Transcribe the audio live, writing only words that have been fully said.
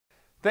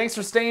Thanks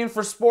for staying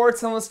for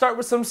sports, and let's start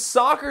with some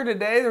soccer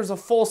today. There's a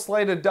full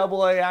slate of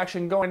AA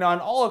action going on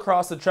all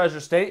across the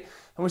Treasure State,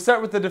 and we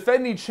start with the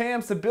defending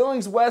champs, the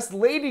Billings West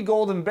Lady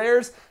Golden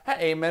Bears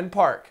at Amen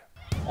Park.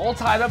 All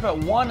tied up at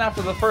 1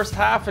 after the first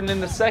half, and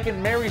in the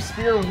second, Mary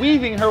Spear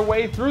weaving her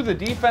way through the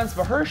defense,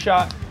 but her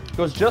shot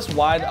goes just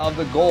wide of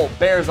the goal.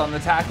 Bears on the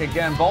attack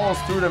again, balls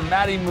through to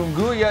Maddie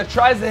Munguia,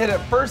 tries to hit it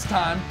first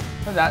time,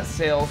 but that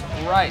sails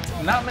right.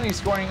 Not many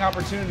scoring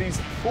opportunities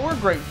for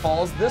Great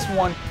Falls. This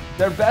one,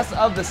 their best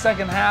of the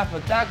second half,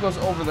 but that goes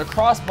over the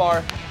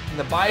crossbar, and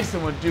the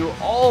Bison would do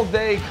all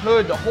they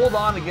could to hold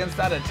on against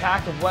that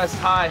attack of West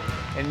High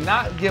and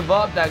not give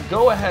up that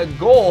go-ahead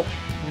goal.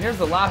 And here's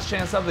the last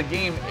chance of the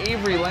game.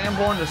 Avery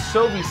Lamborn to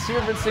Sophie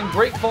Siervinson.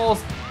 Great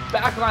Falls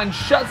backline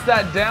shuts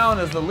that down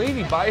as the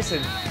Lady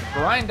Bison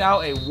grind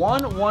out a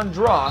 1-1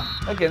 draw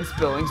against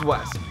Billings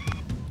West.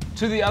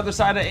 To the other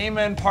side of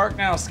Amen Park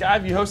now,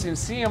 Skyview hosting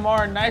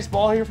CMR. Nice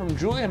ball here from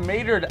Julia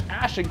Mater to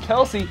Asha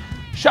Kelsey.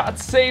 Shot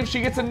saved, she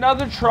gets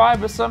another try,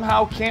 but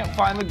somehow can't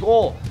find the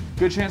goal.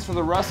 Good chance for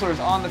the Rustlers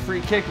on the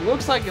free kick.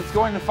 Looks like it's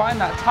going to find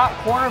that top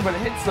corner, but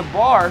it hits the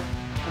bar.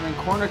 And then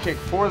corner kick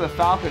for the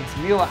Falcons.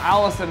 Mila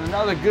Allison,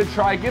 another good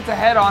try, gets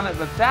ahead on it,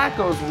 but that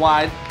goes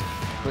wide.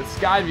 But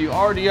Skyview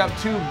already up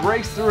 2,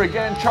 breaks through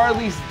again.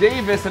 Charlize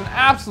Davis, an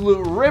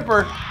absolute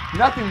ripper.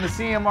 Nothing the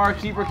CMR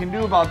keeper can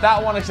do about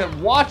that one except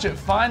watch it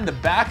find the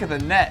back of the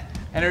net.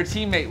 And her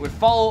teammate would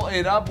follow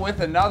it up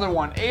with another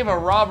one. Ava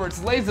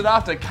Roberts lays it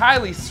off to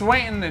Kylie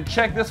Swainton, and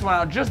check this one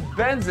out, just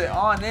bends it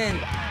on in.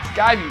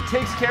 Skyview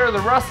takes care of the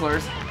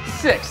Rustlers,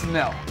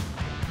 6-0.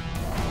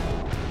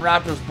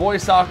 Raptors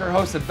boys soccer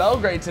hosted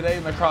Belgrade today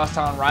in the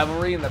crosstown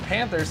rivalry, and the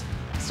Panthers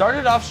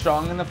started off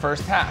strong in the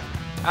first half.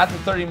 At the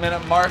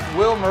 30-minute mark,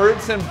 Will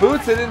Maritson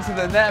boots it into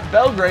the net.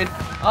 Belgrade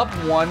up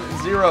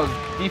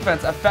 1-0.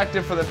 Defense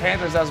effective for the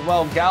Panthers as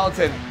well.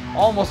 Gallatin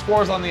almost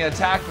scores on the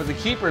attack, but the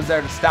keeper's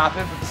there to stop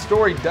it. But the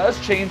story does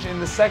change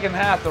in the second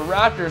half. The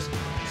Raptors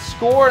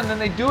score, and then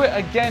they do it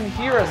again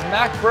here as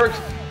Mac Burke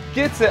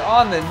gets it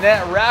on the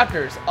net.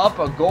 Raptors up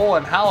a goal,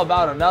 and how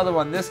about another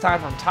one, this time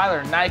from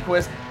Tyler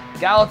Nyquist.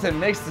 Gallatin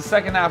makes the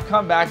second half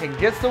comeback and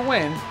gets the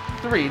win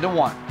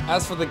 3-1.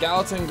 As for the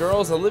Gallatin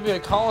girls, Olivia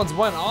Collins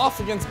went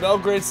off against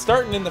Belgrade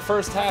starting in the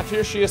first half.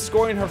 Here she is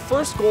scoring her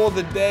first goal of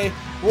the day,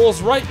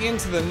 rolls right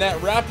into the net.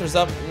 Raptors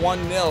up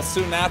 1-0.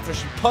 Soon after,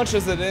 she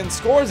punches it in,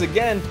 scores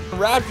again.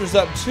 Raptors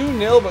up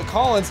 2-0, but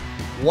Collins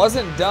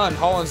wasn't done.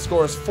 Collins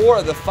scores 4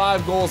 of the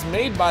 5 goals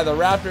made by the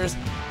Raptors,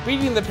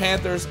 beating the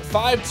Panthers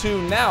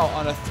 5-2, now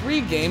on a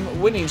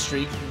 3-game winning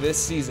streak this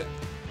season.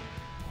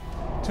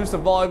 To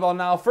some volleyball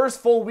now. First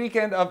full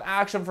weekend of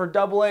action for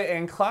AA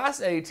and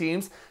Class A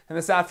teams. And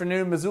this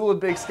afternoon, Missoula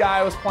Big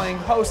Sky was playing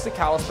host to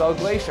Kalispell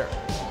Glacier.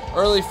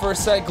 Early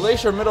first set,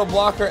 Glacier middle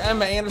blocker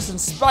Emma Anderson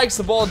spikes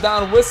the ball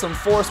down with some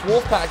force.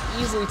 Wolfpack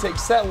easily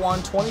takes set 1,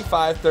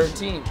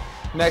 25-13.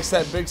 Next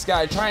set, Big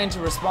Sky trying to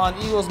respond.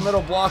 Eagles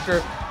middle blocker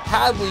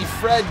Hadley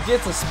Fred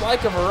gets a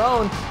spike of her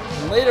own.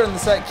 And later in the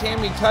set,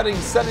 Cami Cutting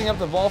setting up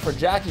the ball for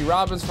Jackie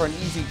Robbins for an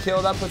easy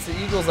kill. That puts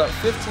the Eagles up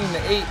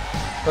 15-8.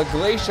 But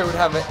Glacier would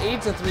have an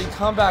 8-3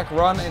 comeback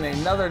run, and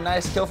another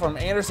nice kill from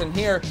Anderson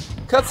here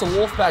cuts the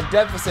Wolfpack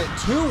deficit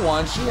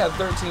 2-1. She had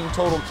 13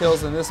 total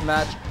kills in this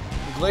match.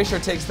 Glacier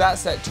takes that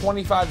set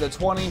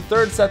 25-20.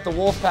 Third set, the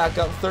Wolfpack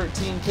up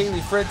 13.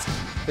 Kaylee Fritz,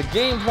 the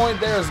game point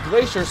there as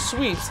Glacier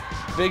sweeps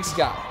Big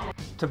Sky.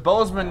 To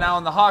Bozeman now,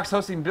 and the Hawks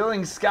hosting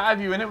Billings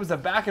Skyview, and it was a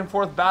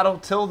back-and-forth battle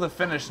till the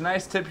finish.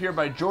 Nice tip here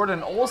by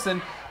Jordan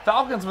Olson.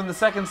 Falcons win the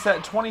second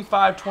set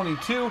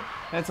 25-22,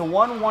 and it's a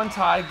 1-1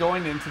 tie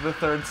going into the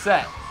third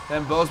set.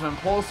 Then Bozeman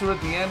pulls through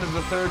at the end of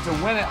the third to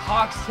win it.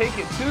 Hawks take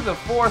it to the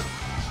fourth,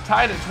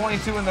 tied at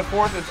 22 in the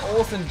fourth. It's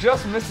Olson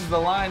just misses the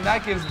line.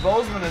 That gives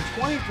Bozeman a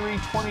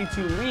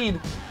 23-22 lead.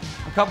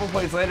 A couple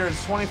plays later,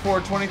 it's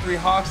 24-23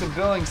 Hawks, and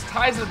Billings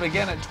ties it up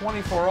again at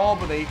 24 all,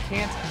 but they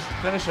can't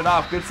finish it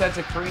off. Good set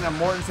to Karina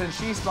Mortensen.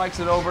 She spikes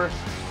it over.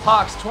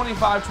 Hawks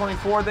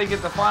 25-24. They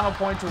get the final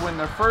point to win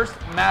their first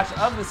match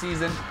of the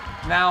season,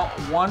 now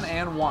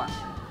 1-1.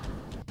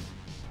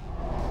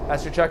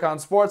 That's your check on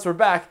sports. We're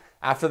back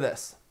after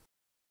this.